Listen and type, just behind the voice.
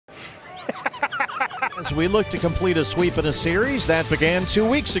As we look to complete a sweep in a series that began 2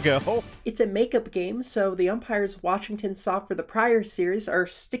 weeks ago. It's a makeup game, so the umpires Washington saw for the prior series are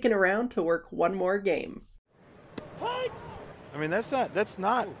sticking around to work one more game. I mean, that's not.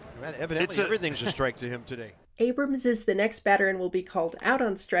 Man, evidently everything's a strike to him today. Abrams is the next batter and will be called out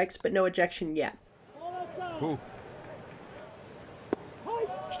on strikes, but no ejection yet. Ooh.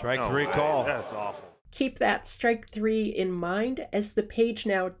 Strike three call. That's awful. Keep that strike three in mind as the page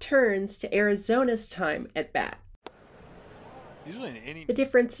now turns to Arizona's time at bat. The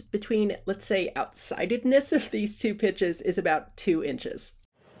difference between, let's say, outsidedness of these two pitches is about 2 inches.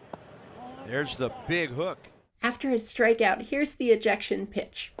 There's the big hook. After his strikeout, here's the ejection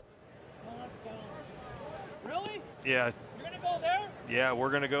pitch. Really? Yeah. You're gonna go there? Yeah,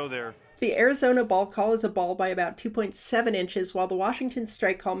 we're gonna go there. The Arizona ball call is a ball by about 2.7 inches, while the Washington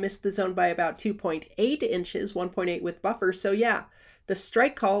strike call missed the zone by about 2.8 inches, 1.8 with buffer. So yeah, the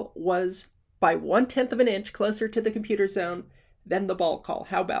strike call was by 1/10 of an inch closer to the computer zone than the ball call.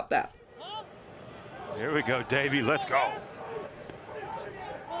 How about that? Here we go, Davey. Let's go.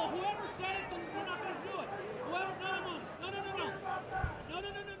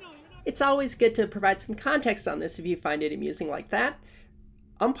 It's always good to provide some context on this if you find it amusing like that.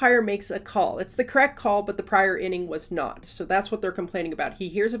 Umpire makes a call. It's the correct call, but the prior inning was not. So that's what they're complaining about. He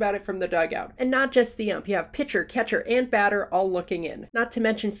hears about it from the dugout. And not just the ump. You have pitcher, catcher, and batter all looking in. Not to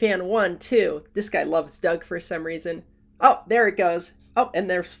mention fan 1, too. This guy loves Doug for some reason. Oh, there it goes. Oh, and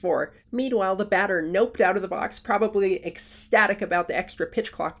there's 4. Meanwhile, the batter noped out of the box, probably ecstatic about the extra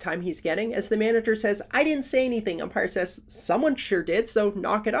pitch clock time he's getting, as the manager says, "I didn't say anything." Umpire says, "Someone sure did, so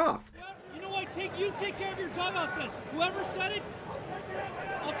knock it off." You know what? You take care of your dugout then. Whoever said it,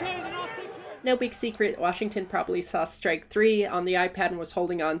 okay, then I'll take care of it. No big secret, Washington probably saw strike 3 on the iPad and was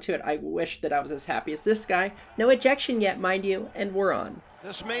holding on to it. I wish that I was as happy as this guy. No ejection yet, mind you, and we're on.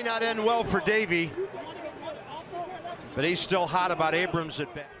 This may not end well for Davey, but he's still hot about Abrams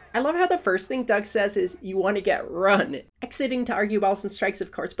at bat. I love how the first thing Doug says is, "You want to get run." Exiting to argue balls and strikes, of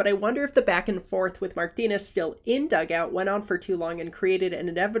course, but I wonder if the back and forth with Martinez still in dugout went on for too long and created an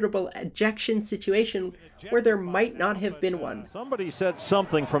inevitable ejection situation where there might not have been one. Somebody said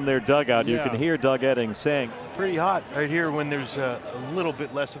something from their dugout. You can hear Doug Eddings saying, Pretty hot right here when there's a little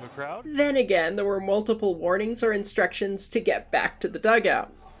bit less of a crowd. Then again, there were multiple warnings or instructions to get back to the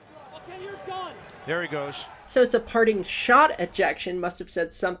dugout. Okay, you're done. There he goes. So it's a parting shot ejection. Must have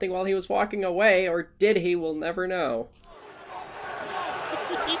said something while he was walking away, or did he? We'll never know.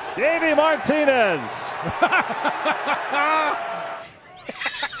 Davey Martinez. Oh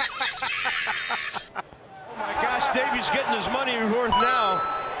my gosh, Davey's getting his money worth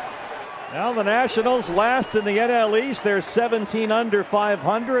now. Now the Nationals last in the NL East. They're 17 under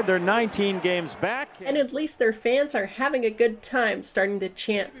 500. They're 19 games back. And at least their fans are having a good time starting to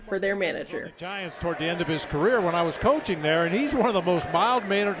chant for their manager. The Giants toward the end of his career when I was coaching there, and he's one of the most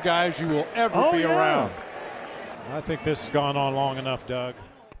mild-mannered guys you will ever be around. I think this has gone on long enough, Doug.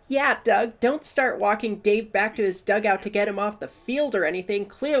 Yeah, Doug, don't start walking Dave back to his dugout to get him off the field or anything.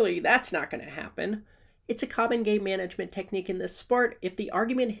 Clearly, that's not going to happen. It's a common game management technique in this sport. If the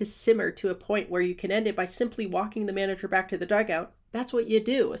argument has simmered to a point where you can end it by simply walking the manager back to the dugout, that's what you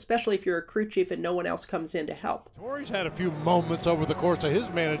do, especially if you're a crew chief and no one else comes in to help. Torrey's had a few moments over the course of his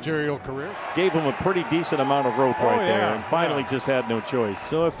managerial career. Gave him a pretty decent amount of rope there, and finally just had no choice.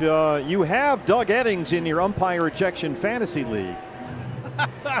 So if you have Doug Eddings in your umpire ejection fantasy league,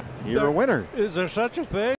 you're a winner. Is there such a thing?